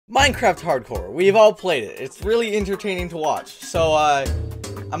Minecraft Hardcore. We've all played it. It's really entertaining to watch. So, I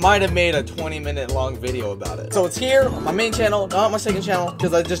might have made a 20-minute long video about it. So it's here on my main channel, not my second channel,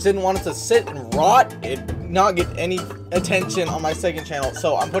 because I just didn't want it to sit and rot and not get any attention on my second channel.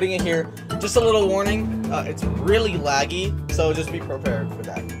 So I'm putting it here. Just a little warning, it's really laggy, so just be prepared for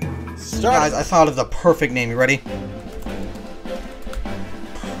that. Start. Guys, I thought of the perfect name. You ready?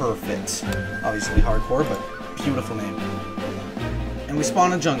 Perfect. Obviously hardcore, but beautiful name. And we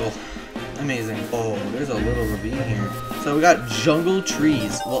spawn in jungle. Amazing. Oh, there's a little ravine here. So we got jungle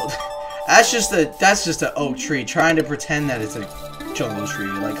trees. Well, that's just a oak tree trying to pretend that it's a jungle tree.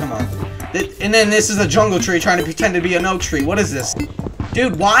 Like, come on. And then this is a jungle tree trying to pretend to be an oak tree. What is this?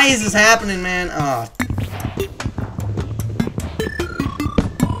 Dude, why is this happening, man? Oh,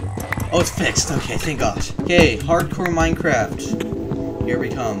 it's fixed. Okay, thank gosh. Okay, hardcore Minecraft. Here we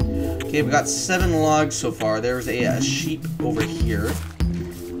come. Okay, we got 7 logs so far. There's a sheep over here.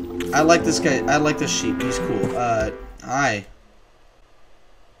 I like this guy. I like this sheep. He's cool. Hi.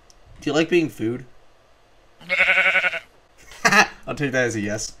 Do you like being food? I'll take that as a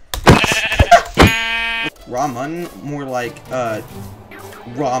yes. Raw mutton? More like,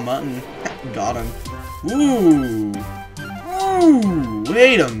 raw mutton. Got him. Ooh. Ooh.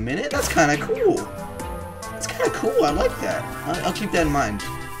 Wait a minute. That's kind of cool. That's kind of cool. I like that. I'll keep that in mind.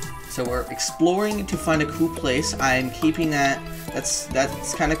 So we're exploring to find a cool place. I'm keeping that. That's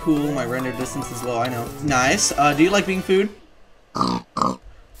kind of cool. My render distance is low. I know. Nice. Do you like being food?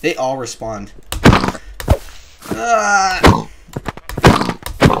 They all respond. Oh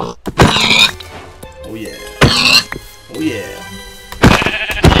yeah. Oh yeah.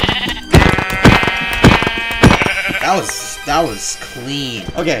 That was clean.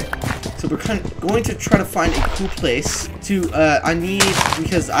 Okay. So we're going to try to find a cool place to,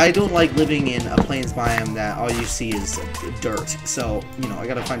 because I don't like living in a plains biome that all you see is dirt. So, you know, I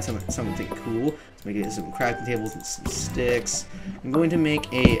gotta find something cool. So make it some crafting tables and some sticks. I'm going to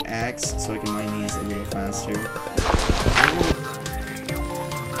make a axe so I can mine these a little faster.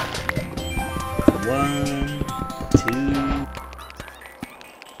 1, 2.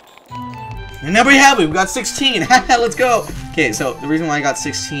 And there we have it. We got 16. Let's go. Okay, so the reason why I got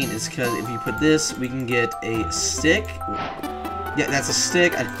 16 is because if you put this, we can get a stick. Yeah, that's a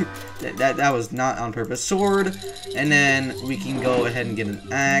stick. That was not on purpose. Sword, and then we can go ahead and get an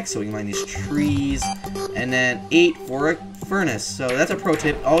axe so we can mine these trees, and then 8 for a furnace. So that's a pro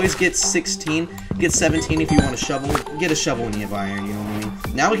tip. Always get 16. Get 17 if you want a shovel. Get a shovel when you have iron. You know what I mean?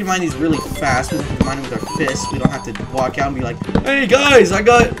 Now we can mine these really fast. We can mine them with our fists. We don't have to walk out and be like, "Hey guys, I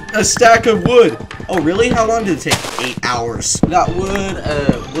got a stack of wood." Oh really? How long did it take? 8 hours. We got wood,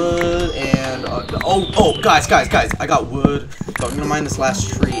 and guys, I got wood. So I'm gonna mine this last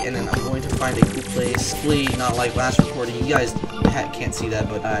tree, and then I'm going to find a cool place. Hopefully not like last recording. You guys can't see that,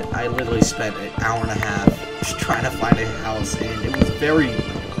 but I literally spent an hour and a half just trying to find a house, and it was very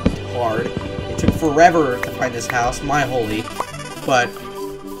hard. It took forever to find this house, my holy. But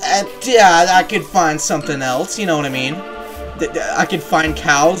yeah, I could find something else. You know what I mean? I could find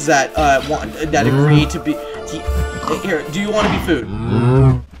cows that agree to be. Here, do you want to be food?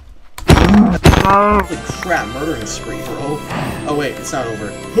 Holy crap, murdering spree, bro. Oh wait, it's not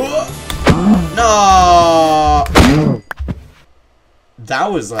over. No.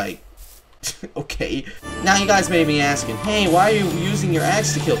 That was like okay. Now you guys may be asking, hey, why are you using your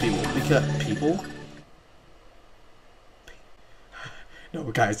axe to kill people? Because people? No,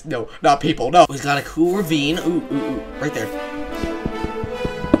 guys, no, not people, no. We got a cool ravine. Ooh, right there.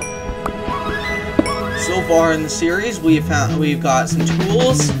 So far in the series, we've got some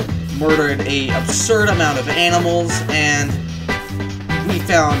tools, murdered a absurd amount of animals, and we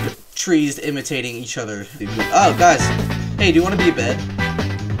found trees imitating each other. Oh, guys, hey, do you want to be a bed?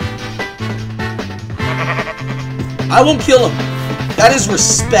 I won't kill him. That is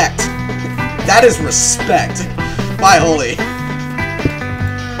respect. That is respect. By holy.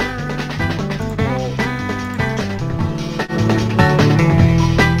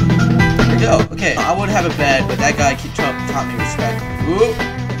 Okay, I would have a bed, but that guy taught me respect. Ooh,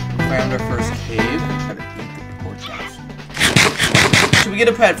 found our first cave. Gotta eat the porch house. Should we get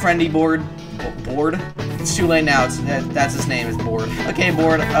a pet friendly board? Board? It's too late now. That's his name is Board. Okay,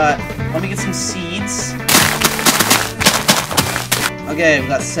 Board. Let me get some seeds. Okay, we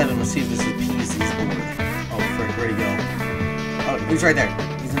got 7. Let's see if this appeases Board. Oh, frick, where'd he go? Oh, he's right there.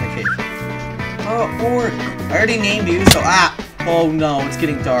 He's in the cave. Oh, Board. I already named you, so oh no, it's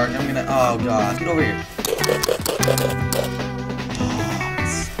getting dark. I'm gonna. Oh god. Get over here. Oh,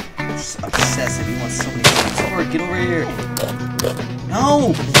 it's obsessive. He wants so many things. Board, get over here.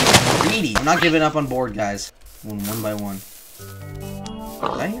 No! Greedy. I'm not giving up on Board, guys. One by one.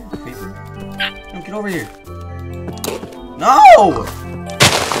 I hear a creeper? No, get over here. No!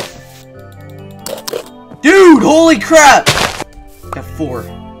 Dude, holy crap! Got 4.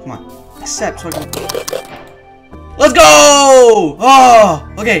 Come on. Accept so I can... Let's go! Oh!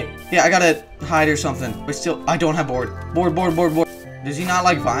 Okay. Yeah, I gotta hide or something. But still, I don't have board. Board. Does he not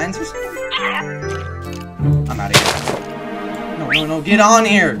like vines or something? I'm out of here. No. Get on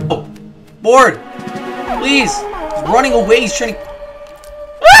here. Oh. Board. Please. He's running away. He's trying to...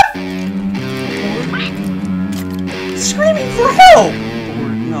 Ah! He's screaming for help.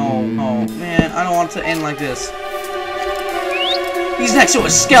 No, man. I don't want it to end like this. He's next to a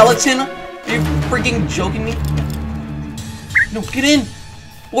skeleton. Are you freaking joking me? No, get in.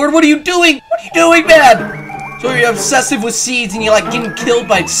 Lord, what are you doing? What are you doing, man? So you're obsessive with seeds and you're like getting killed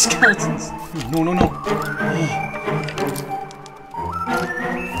by skeletons. No.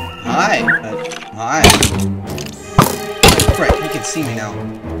 Hi. Hi. Frick, he can see me now.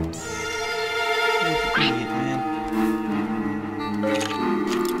 Idiot, man.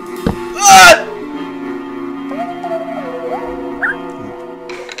 Ah!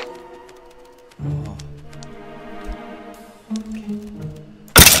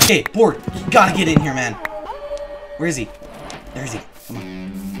 Okay, board. You gotta get in here, man. Where is he? There is he. Come on.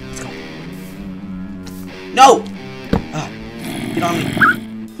 Let's go. No! Get on me.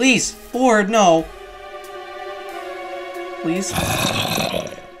 Please. Board, no. Please.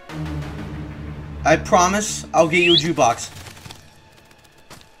 I promise I'll get you a jukebox.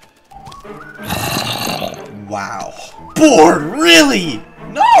 Wow. Board, really?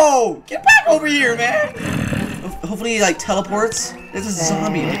 No! Get back over here, man! Hopefully he like teleports. There's a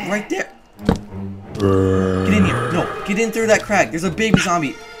zombie like right there. Get in here. No, get in through that crack. There's a baby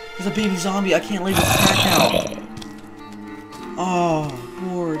zombie. There's a baby zombie. I can't leave the crack out. Oh,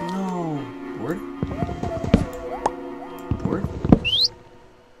 board, no. Board? Board?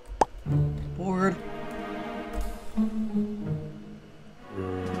 Board?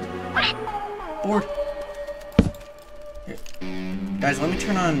 Board? Here. Guys, let me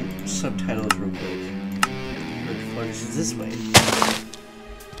turn on subtitles real quick. This is this way.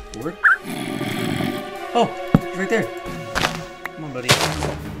 Board? Oh, he's right there. Come on, buddy.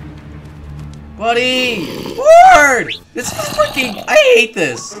 Buddy! Board! This is freaking... I hate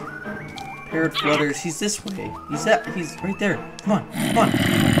this. Parrot flutters. He's this way. He's right there. Come on.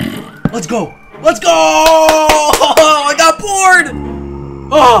 Let's go. Let's go! I got bored!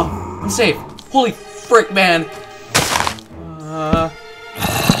 Oh, I'm safe. Holy frick, man.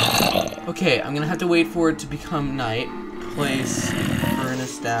 Okay, I'm gonna have to wait for it to become night. Place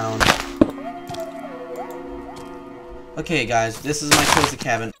furnace down. Okay, guys, this is my cozy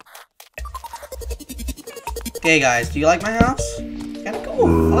cabin. Okay, guys, do you like my house? Kinda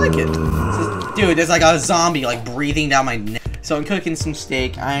cool. I like it. Dude, there's like a zombie like breathing down my neck. So I'm cooking some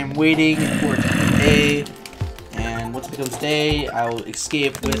steak. I'm waiting for it to become day. And once it becomes day, I'll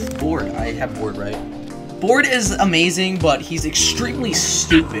escape with Board. I have Board, right? Board is amazing, but he's extremely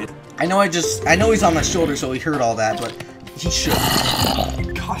stupid. I know he's on my shoulder, so he heard all that, but he should.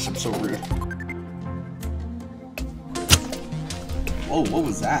 Gosh, I'm so rude. Whoa, what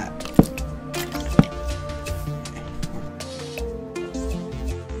was that?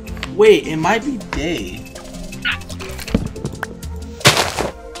 Wait, it might be day.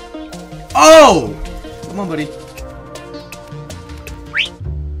 Oh! Come on, buddy.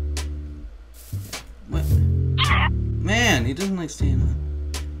 What? Man, he doesn't like staying up.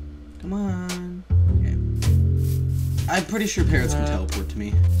 Come on. Okay. I'm pretty sure parrots can teleport to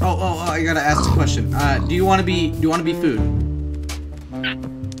me. Oh, I gotta ask a question. Do you wanna be food?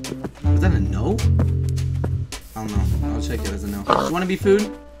 Was that a no? I don't know. I'll check it as a no. Do you wanna be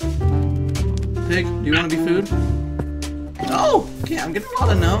food? Pig, do you wanna be food? No! Okay, I'm getting a lot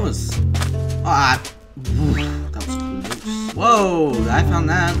of no's. Ah, that was close. Whoa, I found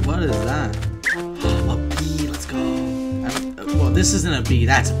that. What is that? A bee, let's go. Well, this isn't a bee,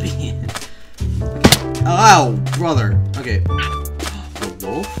 that's a bee. Okay. Oh, brother. Okay. A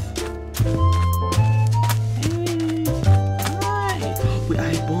wolf? Hey. Hi. Wait, I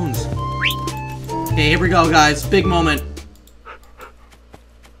have bones. Okay, here we go, guys. Big moment.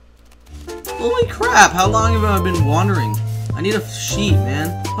 Holy crap, how long have I been wandering? I need a sheep,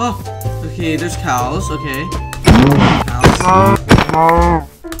 man. Oh, okay, there's cows, okay. Cows.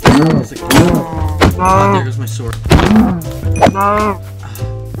 There's a cow. Oh, there goes my sword.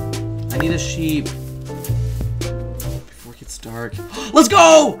 I need a sheep. Before it gets dark. Let's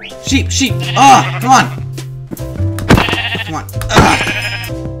go! Sheep! Ah, come on.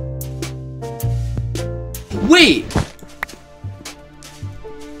 Wait!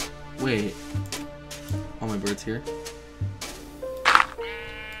 All my birds here.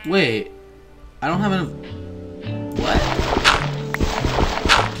 Wait, I don't have enough. What?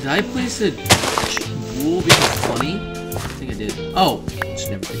 Did I place a wool because funny? I think I did. Oh, just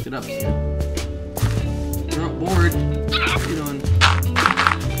never picked it up. You're not bored. What are you doing?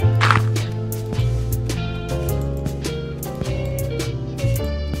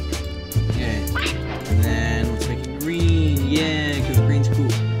 Okay, and then let's make it green. Yeah, because green's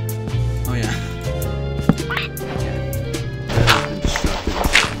cool. Oh yeah.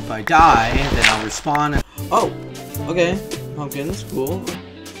 If I die, then I'll respawn. Oh, okay. Pumpkins, cool.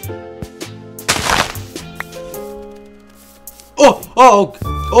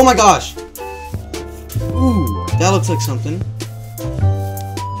 Oh my gosh! Ooh, that looks like something.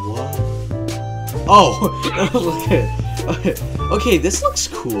 What? Oh, that looks good. Okay, this looks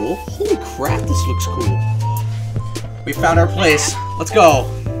cool. Holy crap, this looks cool. We found our place. Let's go.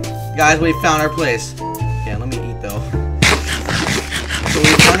 Guys, we found our place. Yeah, let me eat though. So we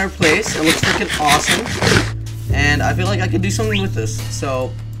found our place. It looks freaking awesome. And I feel like I could do something with this.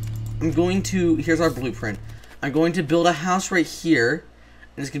 So I'm going to, here's our blueprint. I'm going to build a house right here.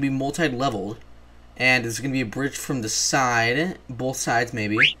 And it's going to be multi-leveled. And it's going to be a bridge from the side. Both sides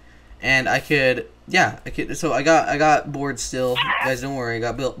maybe. And I could, yeah, I could, so I got bored still. Guys, don't worry, I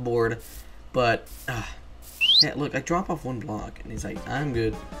got bored. But, yeah, look, I drop off one block. And he's like, I'm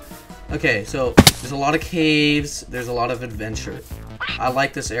good. Okay, so there's a lot of caves. There's a lot of adventure. I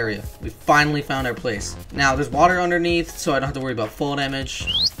like this area. We finally found our place. Now, there's water underneath, so I don't have to worry about fall damage.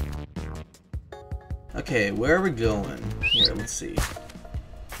 Okay, where are we going? Here, let's see.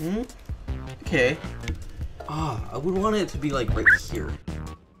 Okay. I would want it to be like right here.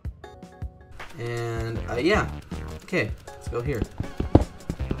 And, yeah. Okay, let's go here.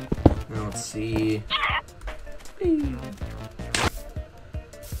 Now, let's see.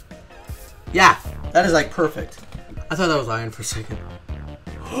 Yeah, that is like perfect. I thought that was iron for a second.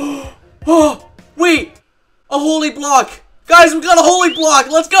 Oh, wait! A holy block! Guys, we got a holy block!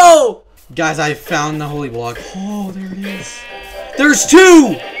 Let's go! Guys, I found the holy block. Oh, there it is. There's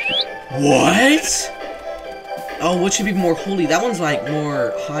two! What? Oh, what should be more holy? That one's like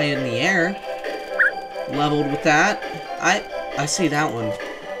more high in the air. Leveled with that. I say that one.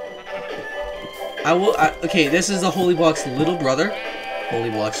 Okay, this is the holy block's little brother. Holy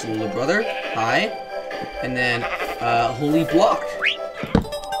block's little brother. Hi. And then, holy block.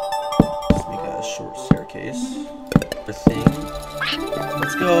 Let's make a short staircase. A thing.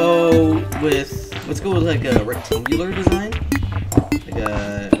 Let's go with like a rectangular design. Like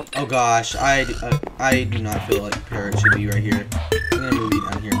a, oh gosh, I do not feel like Parrot should be right here. I'm gonna move you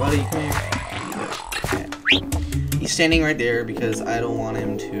down here, buddy. Come here. Okay. He's standing right there because I don't want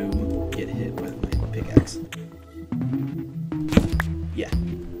him to get hit with my pickaxe. Yeah.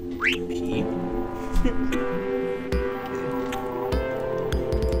 P.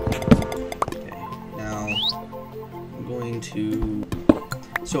 Okay, now I'm going to.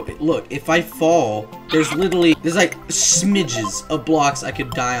 So look, if I fall, there's like smidges of blocks I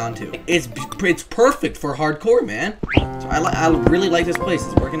could die onto. It's perfect for hardcore, man. So I really like this place.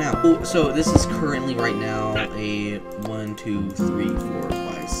 It's working out. So this is currently right now a 1, 2, 3, 4,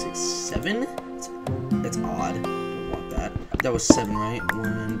 5, 6, 7. That's odd. I don't want that. That was 7, right?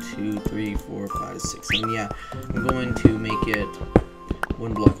 1, 2, 3, 4, 5, 6, 7. Yeah, I'm going to make it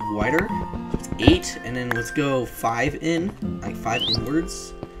one block wider. 8, and then let's go 5 in, like 5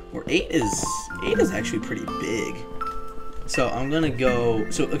 inwards. Or 8 is actually pretty big. So I'm gonna go.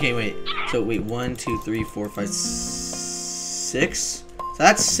 So okay, wait. So wait, 1, 2, 3, 4, 5, 6. So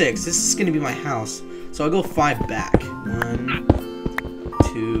that's 6. This is gonna be my house. So I'll go 5 back. 1,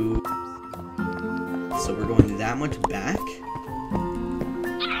 2. So we're going that much back.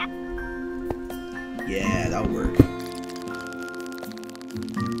 Yeah, that'll work.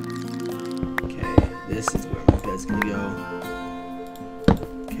 Okay, this is where my bed's gonna go.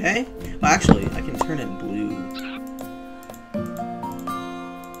 Okay. Well, actually, I can turn it blue.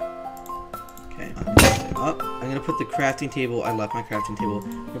 Okay. Oh, I'm gonna put the crafting table. I left my crafting table.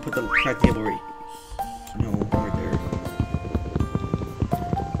 I'm gonna put the crafting table right. No, right there.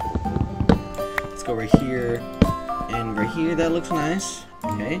 Let's go right here and right here. That looks nice.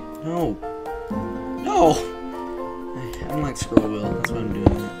 Okay. No. No. I don't like scroll wheel. That's why I'm doing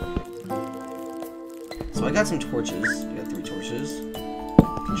that. So I got some torches. I got 3 torches.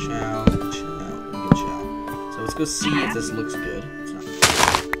 Chow, chow, good chow. So let's go see if this looks good. It's not.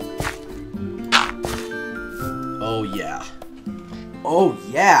 Oh yeah. Oh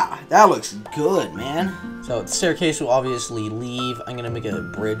yeah, that looks good, man. So the staircase will obviously leave. I'm gonna make a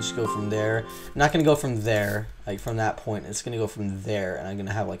bridge go from there. I'm not gonna go from there, like from that point. It's gonna go from there, and I'm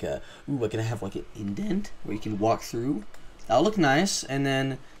gonna have like a, I'm gonna have like an indent where you can walk through. That'll look nice. And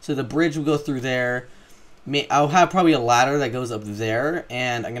then, so the bridge will go through there. I'll have probably a ladder that goes up there,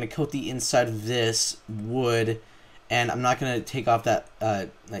 and I'm going to coat the inside of this wood, and I'm not going to take off that,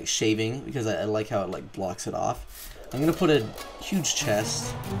 like, shaving, because I like how it, like, blocks it off. I'm going to put a huge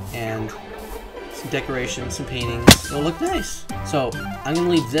chest, and some decorations, some paintings. It'll look nice. So, I'm going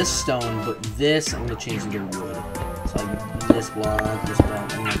to leave this stone, but this I'm going to change into wood. So, like, this block,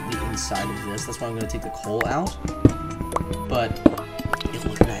 and like, the inside of this. That's why I'm going to take the coal out. But, it'll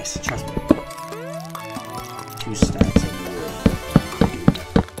look nice, trust me. 2 stacks of wood.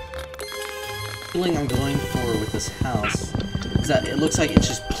 The feeling I'm going for with this house is that it looks like it's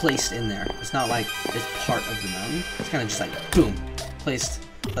just placed in there. It's not like it's part of the mountain. It's kind of just like, boom, placed.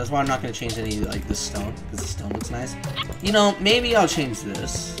 That's why I'm not going to change any, like, this stone, because the stone looks nice. You know, maybe I'll change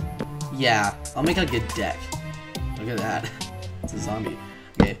this. Yeah, I'll make, like, a deck. Look at that. It's a zombie.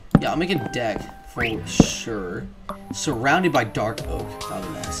 Okay, yeah, I'll make a deck for sure. Surrounded by dark oak. That'll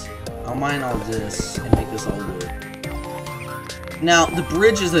be nice. I'll mine all this and make this all wood. Now, the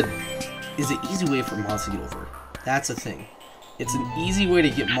bridge is an easy way for mods to get over. That's the thing. It's an easy way to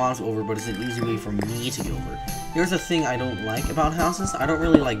get mods over, but it's an easy way for me to get over. Here's the thing I don't like about houses. I don't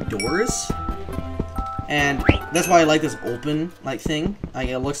really like doors. And that's why I like this open, like, thing. Like,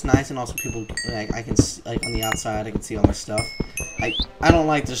 it looks nice, and also people, like, I can see, like, on the outside, I can see all my stuff. I don't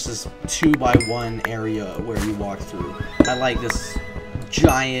like just this 2x1 area where you walk through. I like this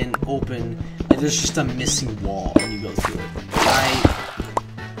giant open, like, there's just a missing wall when you go through it.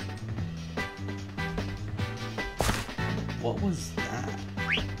 What was that?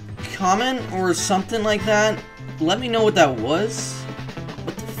 Comment or something like that? Let me know what that was.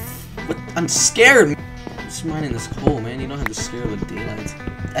 What the what? I'm scared. I'm just mining this coal, man. You don't have to scare the daylight.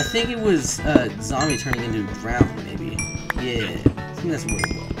 I think it was zombie turning into a drown, maybe. Yeah, I think that's what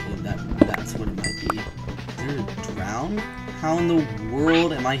it was. That's what it might be. Is there a drown? How in the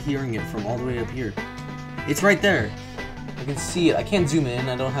world am I hearing it from all the way up here? It's right there. I can see it. I can't zoom in.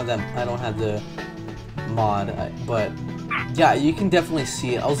 I don't have that. I don't have the mod. But yeah, you can definitely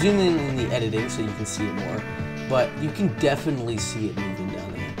see it. I'll zoom in the editing so you can see it more. But you can definitely see it moving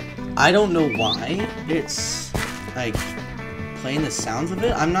down there. I don't know why it's like playing the sounds of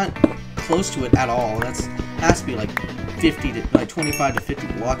it. I'm not close to it at all. That's has to be like 50 to like 25 to 50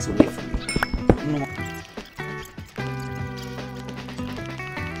 blocks away from me. I don't know why.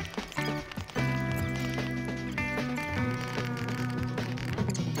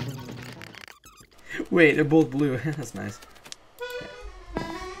 Wait, they're both blue. That's nice. Okay.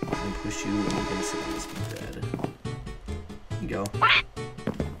 I'm gonna push you and you're gonna sit on this bed. Here you go.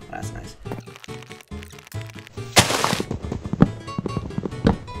 That's nice.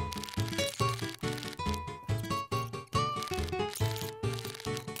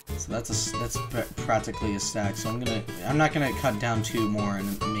 So that's practically a stack. So I'm not gonna cut down 2 more and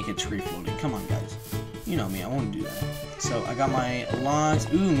make it tree floating. Come on, guys. You know me, I won't do that. So I got my logs.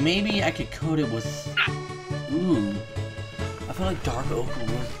 Ooh, maybe I could coat it with. Ooh, I feel like dark oak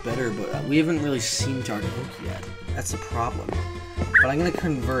will work better, but we haven't really seen dark oak yet. That's the problem. But I'm gonna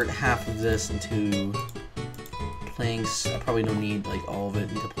convert half of this into planks. I probably don't need like all of it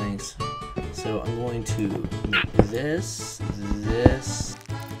into planks. So I'm going to make this.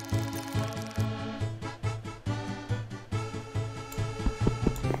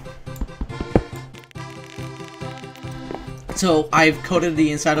 So I've coated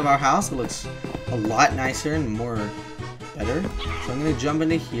the inside of our house. It looks a lot nicer and better. So I'm gonna jump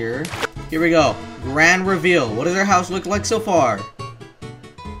into here. Here we go. Grand reveal. What does our house look like so far?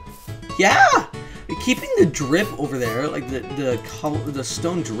 Yeah, keeping the drip over there, like the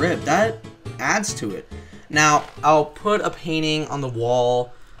stone drip, that adds to it. Now I'll put a painting on the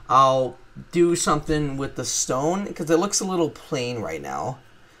wall. I'll do something with the stone because it looks a little plain right now,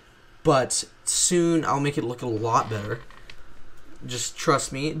 but soon I'll make it look a lot better. Just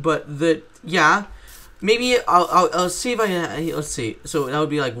trust me. But yeah, maybe I'll see if let's see. So that would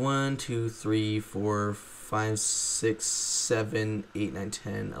be like 1, 2, 3, 4, 5, 6, 7, 8, 9,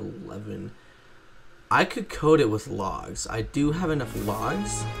 10, 11. I could coat it with logs. I do have enough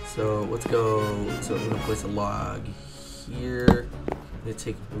logs. So let's go. So I'm gonna place a log here. I'm gonna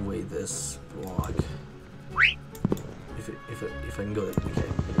take away this log. If I can go there. Okay.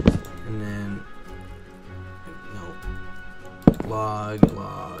 And then log,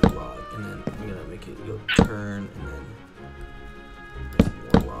 and then I'm gonna make it go turn, and then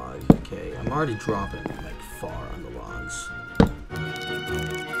more log. Okay, I'm already dropping like far on the logs.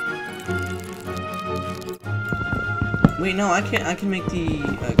 Wait, no, I can make the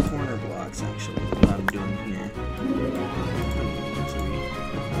corner blocks actually. What I'm doing here.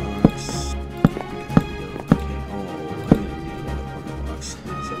 Blocks. Okay, I'm gonna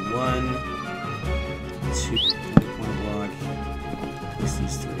 1, 2, point block. Place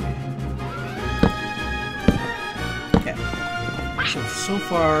these 3. Okay. So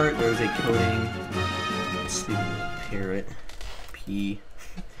far there's a coating. Stupid parrot. P.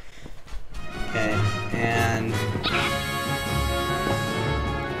 Okay, and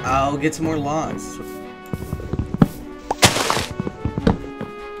I'll get some more logs.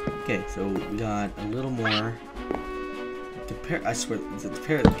 Okay, so we got a little more. I swear, the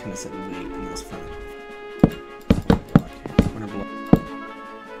parrot kind of said wait, and that's fine. Corner block.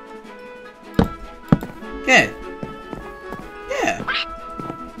 Okay. Yeah.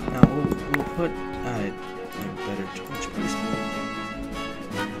 Now we'll put a better torch placement.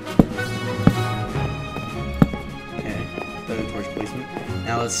 Okay, better torch placement.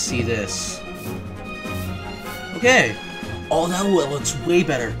 Now let's see this. Okay. Oh, that looks way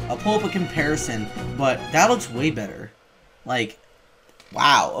better. I'll pull up a comparison, but that looks way better. Like,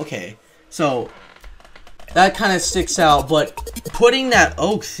 wow, okay. So, that kind of sticks out, but putting that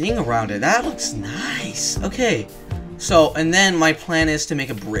oak thing around it, that looks nice. Okay, so, and then my plan is to make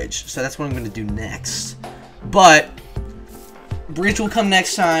a bridge. So that's what I'm going to do next. But, bridge will come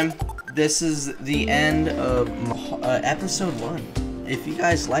next time. This is the end of episode 1. If you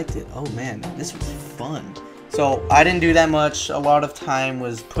guys liked it, oh man, this was fun. So, I didn't do that much. A lot of time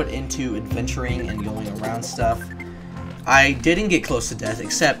was put into adventuring and going around stuff. I didn't get close to death,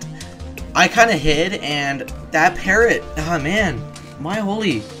 except I kind of hid, and that parrot, oh man, my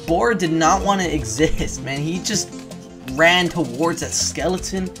holy boar did not want to exist, man. He just ran towards that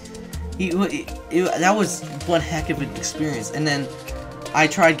skeleton. That was one heck of an experience. And then I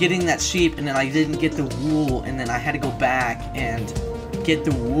tried getting that sheep, and then I didn't get the wool, and then I had to go back and get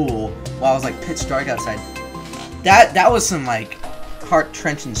the wool while I was like pitch dark outside. That was some like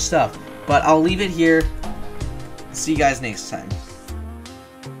heart-trenching stuff. But I'll leave it here. See you guys next time.